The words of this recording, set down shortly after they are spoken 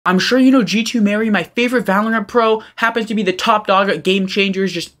I'm sure you know G2 Mary, my favorite Valorant pro, happens to be the top dog at Game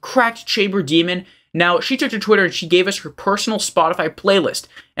Changers, just cracked Chamber Demon. Now, she took to Twitter and she gave us her personal Spotify playlist.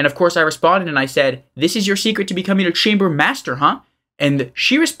 And of course, I responded and I said, "This is your secret to becoming a Chamber Master, huh?" And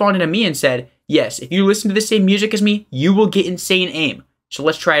she responded to me and said, "Yes, if you listen to the same music as me, you will get insane aim." So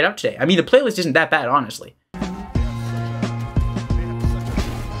let's try it out today. I mean, the playlist isn't that bad, honestly.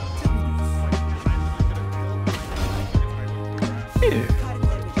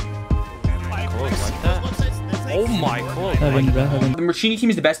 Oh my god. The Merchini team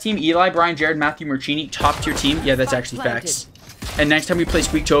is the best team. Eli, Brian, Jared, Matthew, Merchini, top tier team. Yeah, that's actually facts. And next time we play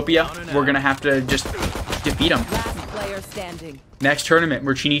Squeaktopia, we're gonna have to just defeat them. Next tournament,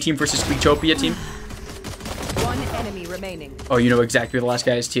 Merchini team versus Squeaktopia team. One enemy remaining. Oh, you know exactly who the last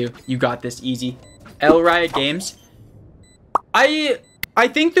guy is too. You got this easy. L Riot Games. I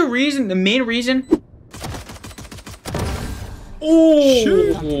think the main reason.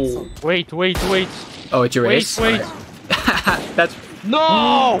 Oh. Wait. Oh, it's your race. Wait. That's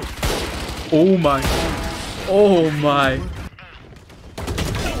no. Oh my. Oh my.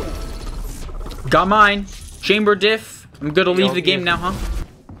 Got mine. Chamber diff. I'm gonna leave the game now, huh?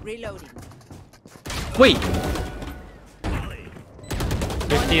 Reloading. Wait.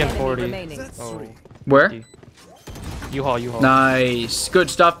 50 and 40. Oh. Where? 50. U-Haul. Nice. Good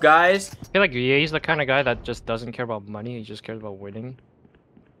stuff, guys. I feel like he's the kind of guy that just doesn't care about money. He just cares about winning.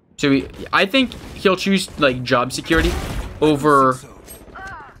 So I think he'll choose like job security over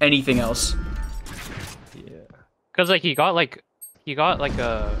anything else. Yeah. Cause like he got like a few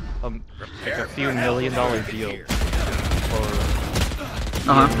 $1 million deal for.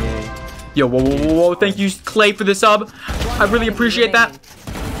 Yo, whoa! Thank you, Clay, for the sub. I really appreciate that.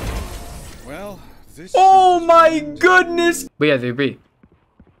 Well, oh my goodness! But yeah, they agree.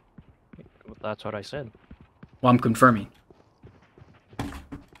 That's what I said. Well, I'm confirming.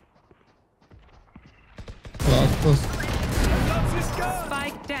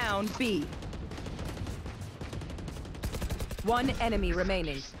 Spike down B. One enemy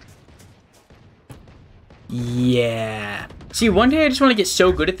remaining. Yeah. See, one day I just want to get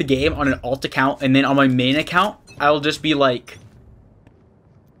so good at the game on an alt account, and then on my main account, I'll just be like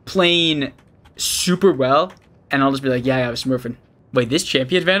playing super well, and I'll just be like, yeah, I was smurfing. Wait, this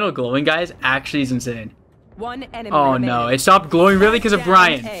champion vandal glowing, guys, actually is insane. One enemy Oh remaining. no, it stopped glowing really because of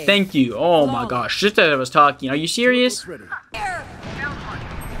Brian. Thank you. Oh my gosh, just as I was talking. Are you serious? Wait,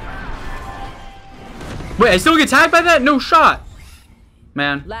 I still get tagged by that? No shot.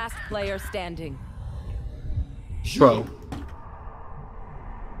 Man. Last player standing. Bro.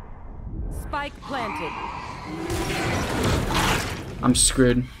 Spike planted. I'm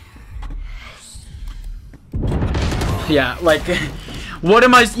screwed. Yeah, like, what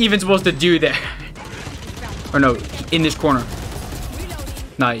am I even supposed to do there? Or no, in this corner.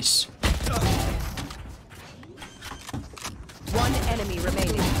 Nice. One enemy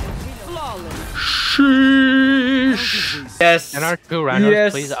remaining. Flawless. Sheesh. Yes. And our two runners,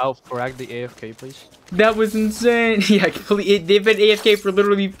 yes. please out-frag the AFK, please. That was insane. Yeah, they've been AFK for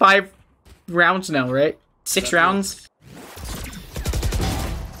literally 5 rounds now, right? 6 rounds.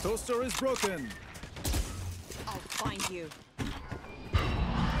 Toaster is broken. I'll find you.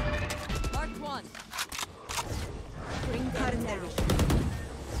 Mark one. Bring them down.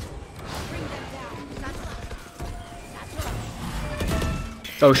 Bring them down.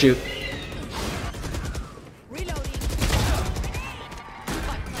 Oh shoot. Reloading.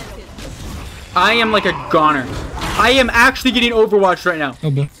 I am like a goner. I am actually getting Overwatch right now.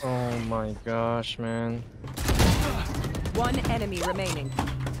 Oh my gosh, man. One enemy remaining.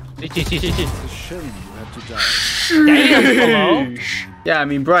 It's a shame you had to die. Damn, hello? Yeah, I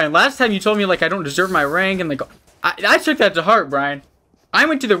mean, Brian, last time you told me like I don't deserve my rank, and like I took that to heart, Brian. I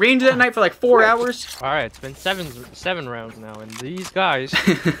went to the range that night for like 4 hours. Alright, it's been seven rounds now, and these guys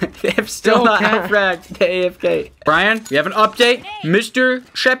They have still not outfragged the AFK. Brian, we have an update. Mr.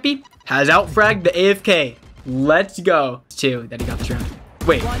 Sheppy has outfragged the AFK. Let's go. 2 that he got this round.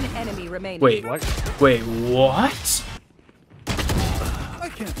 Wait. One enemy remaining. Wait. What? Wait, what? I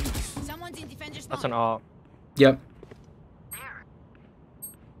can't do this. Someone's in defender's That's an AWP. Yep.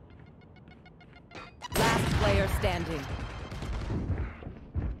 Last player standing.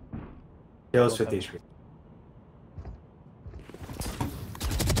 Kills 50 HP.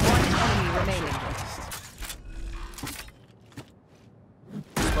 One enemy remaining.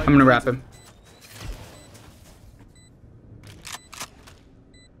 I'm gonna wrap him.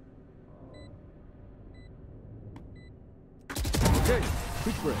 Okay,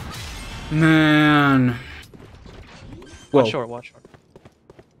 quick break. Man. Whoa. Watch short.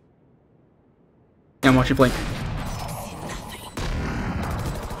 Yeah, I'm watching Blink.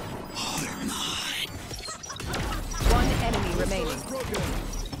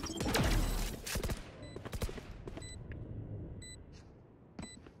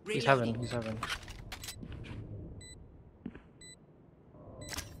 He's heaven. He's heaven.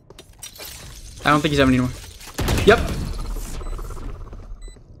 I don't think he's having anymore. Yep.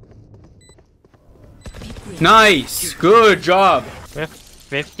 Nice. Good job. We have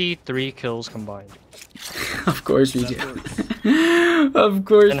 53 kills combined. Of course we do. Of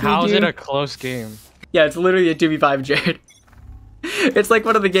course we do. And how is it a close game? Yeah, it's literally a 2v5, Jared. It's like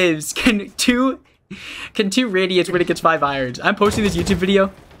one of the games. Can two Radiants win against 5 Irons? I'm posting this YouTube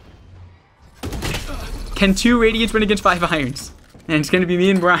video. Can 2 Radiants win against 5 Irons? And it's gonna be me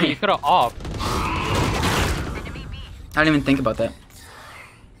and You Brian. could have op. I didn't even think about that.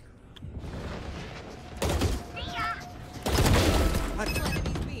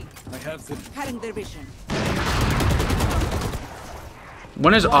 I have the Cutting their vision.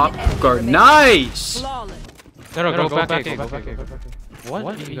 One is op guard. Nice! Flawless. No, go back A, go back A.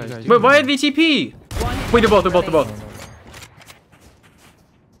 What are you guys Wait, doing? why had VTP? Wait, they're both.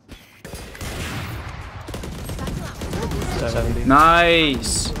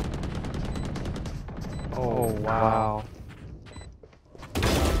 Nice. Oh, wow.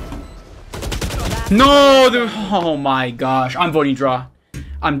 No, oh my gosh. I'm voting draw.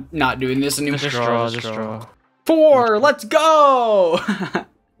 I'm not doing this anymore. Just draw. 4, let's go!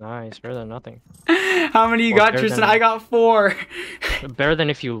 Nice, better than nothing. How many you Or got, better Tristan? than- I got 4. Better than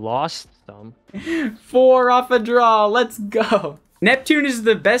if you lost them. 4 off a draw, let's go. Neptune is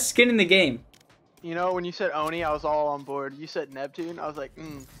the best skin in the game. You know, when you said Oni, I was all on board. You said Neptune, I was like,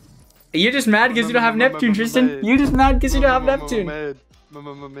 You're just mad because you don't have Neptune, Tristan. You're just mad because you don't have Neptune.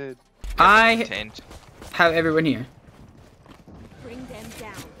 Mid. I Contained. have everyone here. Bring them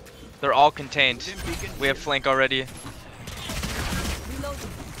down. They're all contained. We have flank already. Reloading.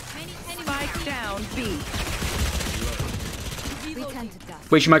 Spike down B.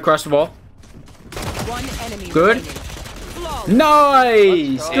 Wait, she might cross the wall. One enemy Good. remaining. Flawless.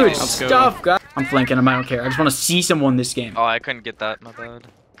 Nice! Good Let's go. stuff, guys. I'm flanking him, I don't care. I just want to see someone this game. Oh, I couldn't get that. My bad.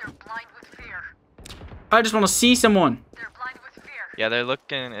 I just want to see someone. Yeah, they're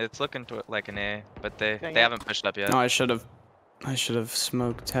looking. It's looking to like an A, but they Dang it. haven't pushed up yet. No, I should have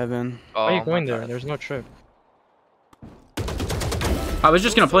smoked heaven. Oh, Why are you my going there? bad. There's no trip. I was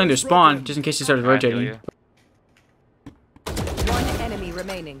just going to play in their spawn, just in case they started Alright, I feel rotating. you. One enemy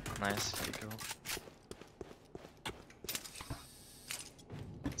remaining. Nice. Good kill.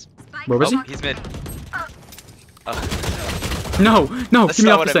 Where was he? Oh, he's mid. No, That's give me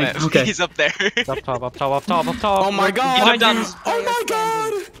not off what this I thing. meant. Okay. He's up there. Up top. Oh my god! He's up down. Oh my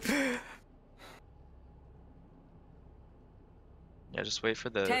god! Yeah, just wait for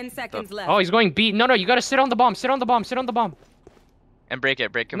the. 10 seconds left. Oh, he's going B. No, you gotta sit on the bomb. Sit on the bomb. And break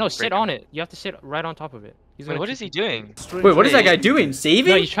it. Break him. No, break sit him. on it. You have to sit right on top of it. He's Wait, gonna what is he doing? Wait, what is that guy doing? Saving?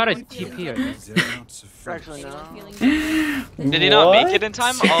 No, you try to TP, I think. Actually, no. Did he not make it in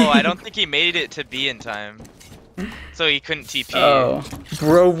time? Oh, I don't think he made it to be in time. So he couldn't TP. Oh,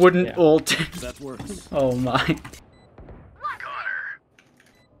 bro wouldn't Yeah. ult. that works. Oh my.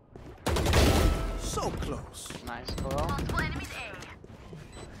 So close. Nice, bro.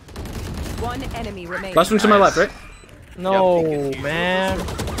 One enemy remaining. Last one's to my left, right? No, man.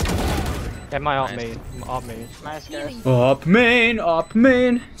 Yeah, my op Nice. made. Op made. Nice, guys. Up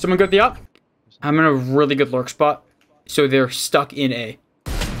main. Someone got the up? I'm in a really good lurk spot. So they're stuck in A.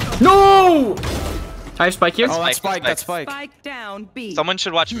 No! I have spike here. Oh, that's Spike, Spike. That's Spike. Spike down B. Someone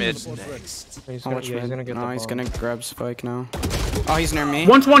should watch mid. He's How gonna, much yeah, he's mid? gonna get No, the he's bomb. gonna grab Spike now. Oh, he's near me.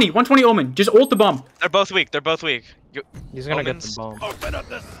 120 Omen. Just ult the bomb. They're both weak. He's gonna get Omens. the bomb. Open up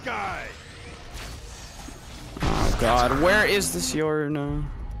the sky. Oh god, where is this your no?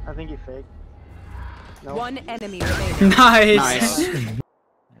 I think he faked. No. One enemy remaining. Nice. Nice.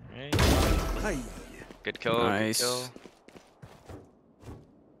 Alright. Hi. Good kill. Nice. Good kill.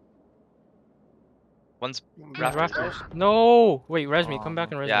 One's Rafters. rafters. No! Wait, res me. Come back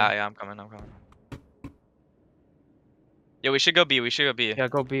and res me. Yeah, I'm coming. Yeah, we should go B. Yeah,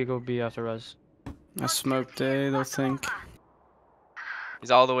 go B after res. I smoked A, they'll think. He's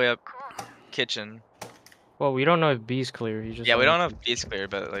all the way up kitchen. Well, we don't know if B's clear. He just. Yeah, we don't know if B's clear,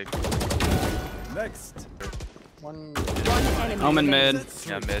 but like, Next. One. One enemy Omen remaining. mid.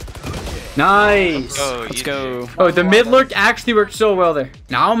 yeah, mid. Nice. Oh, Let's easy. go. Oh, the mid lurk actually worked so well there.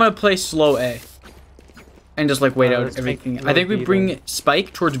 Now I'm gonna play slow A. And just like wait out let's everything. make I think we B bring then.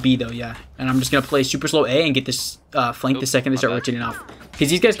 Spike towards B though, yeah. And I'm just gonna play super slow A and get this flank the Oops, second they start my bad. rotating off. Because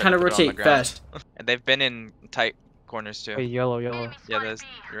these guys Try kind to of put it on the rotate ground. fast. And they've been in tight corners too. Wait, yellow. Yeah, there's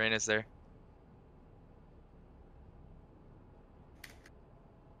Uranus there.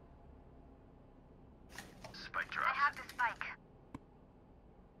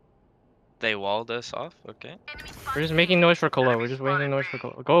 They walled us off. Okay. We're just making noise for Kolo. We're just making noise for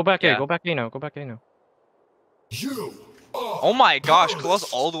Kolo. Go back Yeah. A. Go back A now. Go back A now. Oh my gosh,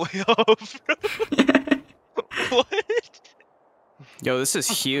 Close all the way up. What? Yo, this is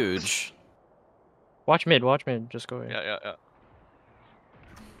huge. Watch mid. Watch mid. Just go A. Yeah.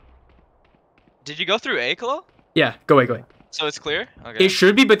 Did you go through A, Klo? Yeah, go away, go away. So it's clear? Okay. It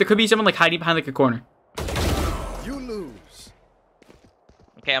should be, but there could be someone like hiding behind like a corner. You lose.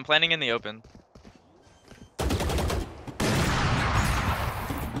 Okay, I'm planning in the open.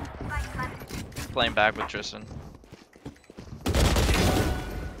 Playing back with Tristan.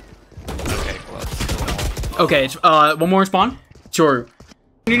 Okay, close. Okay, it's one more spawn. Sure.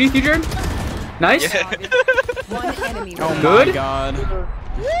 Underneath you, Jared. Nice. Yeah. One enemy Oh remaining. Good. my god.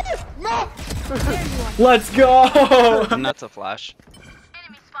 Let's go. That's a flash.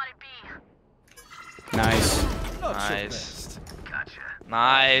 Nice. Not so Nice. best.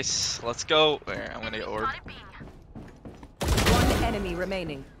 Nice. Let's go. Where? I'm gonna get orb. One enemy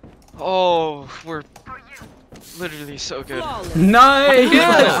remaining. Oh, we're literally so good. Flawless. Nice.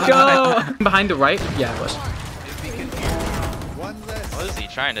 Let's go. Behind the right. Yeah, it was. One less. What is he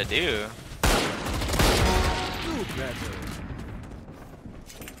trying to do? Do better.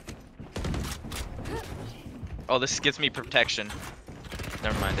 Oh, this gives me protection.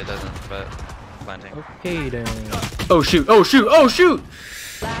 Never mind, it doesn't, but planting. Okay then. Oh shoot. Oh shoot. Oh shoot.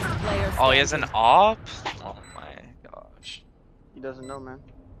 Last player Oh, he has an op? Oh my gosh. He doesn't know, man.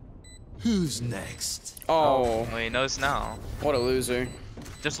 Who's next? Oh, Well, he knows now. what a loser.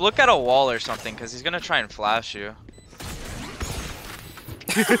 Just look at a wall or something, because he's gonna try and flash you.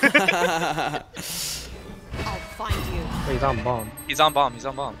 I'll find you. Wait, he's on bomb. He's on bomb, he's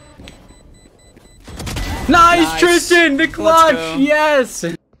on bomb. Nice, Nice. Tristan. The clutch. go. Yes.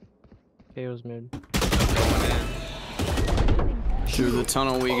 KO's mid. Through the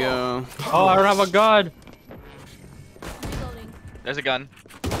tunnel we go. Oh, I don't have a god. There's a gun.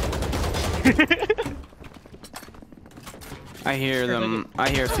 I hear them. I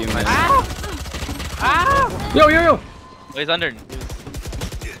hear a few men. Yo, yo, yo. Oh, he's under.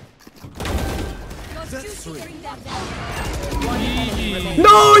 That's three. One enemy remaining.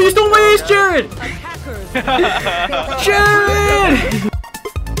 No, you stole my ace, Jared. Attackers. Jared.